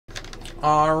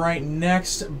All right,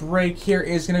 next break here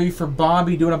is going to be for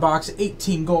Bobby, doing a box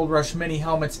 18 Gold Rush mini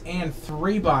helmets and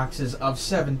 3 boxes of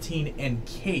 17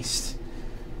 Encased.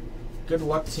 Good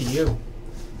luck to you.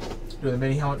 Do the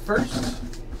mini helmet first.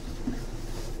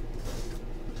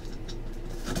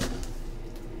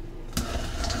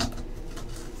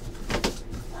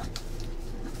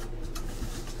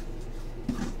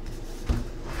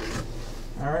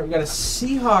 All right, we got a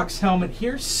Seahawks helmet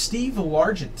here. Steve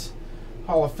Largent,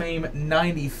 Hall of Fame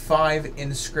 95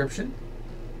 inscription.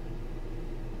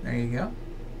 There you go.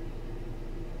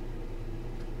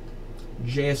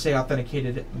 JSA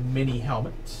authenticated mini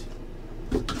helmet.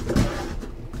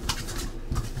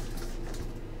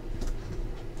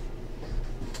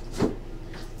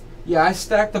 Yeah, I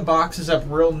stacked the boxes up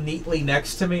real neatly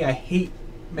next to me. I hate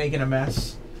making a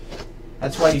mess.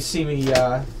 That's why you see me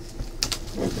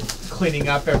cleaning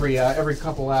up every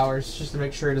couple hours, just to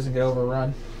make sure it doesn't get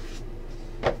overrun.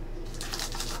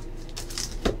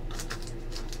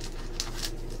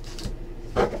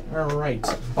 All right,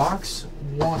 box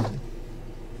 1.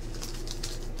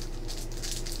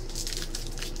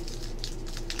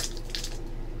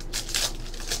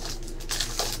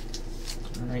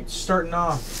 All right, starting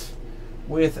off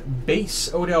with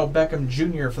base Odell Beckham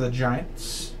Jr. for the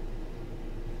Giants.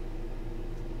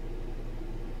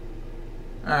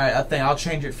 All right, I think I'll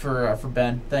change it for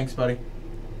Ben. Thanks, buddy.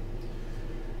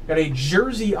 Got a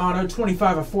jersey auto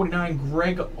 25/49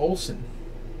 Greg Olsen.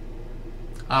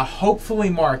 Hopefully,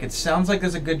 Mark. It sounds like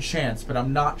there's a good chance, but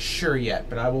I'm not sure yet.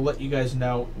 But I will let you guys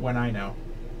know when I know.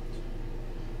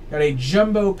 Got a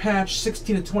jumbo patch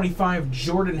 16/25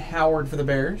 Jordan Howard for the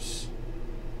Bears.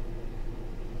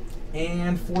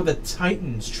 And for the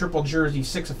Titans, triple jersey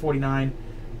 6/49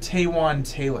 Taywan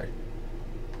Taylor.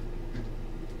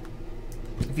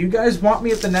 If you guys want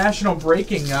me at the National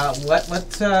Breaking,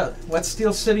 let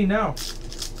Steel City know.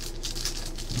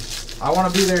 I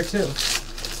want to be there too.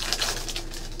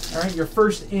 All right, your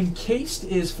first Encased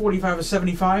is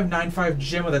 45/75, 95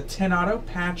 gem with a 10 auto,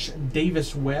 patch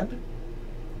Davis Webb,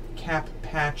 cap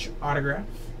patch autograph.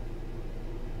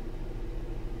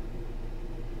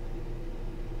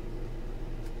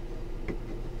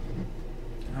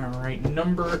 All right,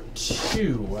 number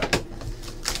 2.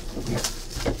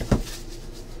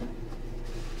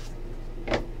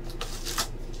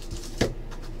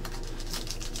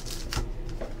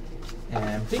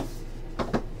 Empty.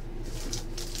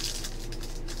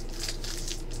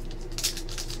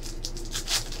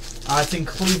 It's in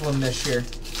Cleveland this year.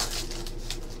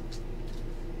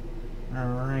 All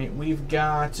right, we've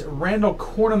got Randall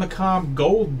Corn on the Cob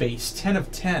gold base,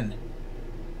 10/10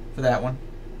 for that one.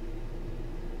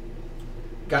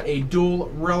 Got a dual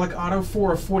relic auto,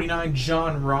 4/49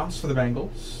 John Ross for the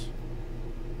Bengals.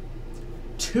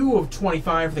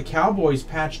 2/25 for the Cowboys,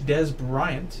 patch Dez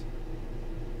Bryant.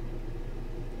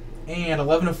 And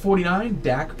 11/49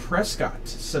 Dak Prescott,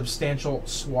 substantial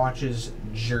swatches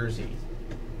jersey.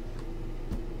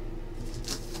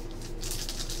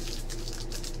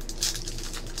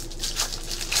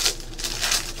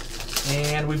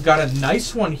 And we've got a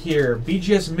nice one here.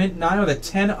 BGS Mint 9 with a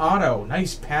 10 auto.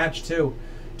 Nice patch, too.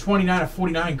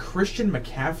 29/49 Christian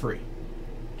McCaffrey.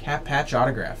 Cap patch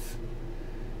autograph.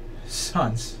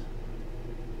 Suns.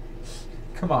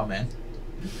 Come on, man.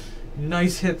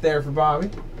 Nice hit there for Bobby.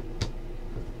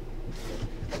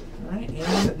 All right,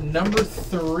 and number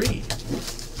 3.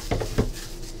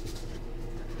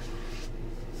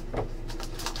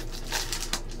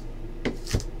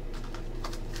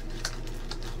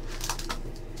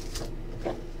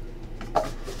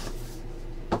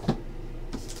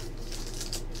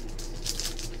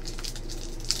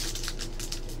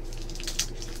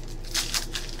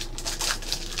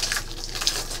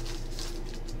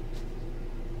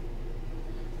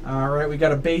 Alright, we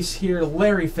got a base here.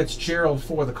 Larry Fitzgerald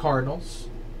for the Cardinals.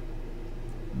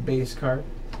 Base card.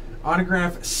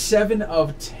 Autograph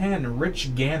 7/10,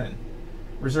 Rich Gannon.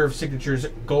 Reserve signatures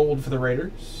gold for the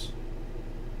Raiders.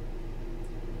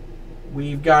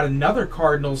 We've got another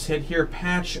Cardinals hit here.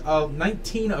 Patch of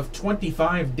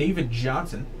 19/25, David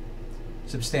Johnson.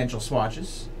 Substantial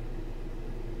swatches.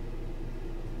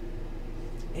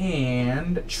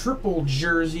 And triple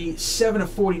jersey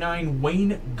 7/49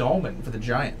 Wayne Gallman for the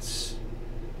Giants.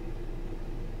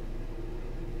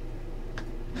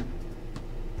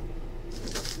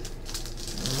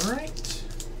 All right.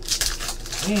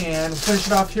 And finish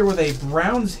it off here with a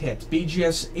Browns hit.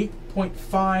 BGS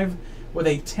 8.5 with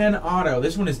a 10 auto.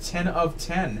 This one is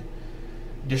 10/10.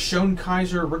 Deshaun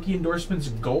Kaiser rookie endorsements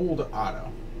gold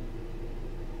auto.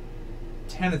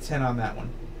 10/10 on that one.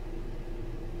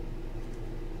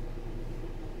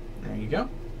 There you go.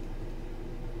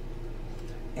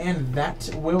 And that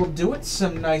will do it.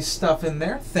 Some nice stuff in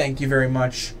there. Thank you very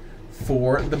much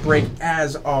for the break,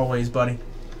 as always, buddy.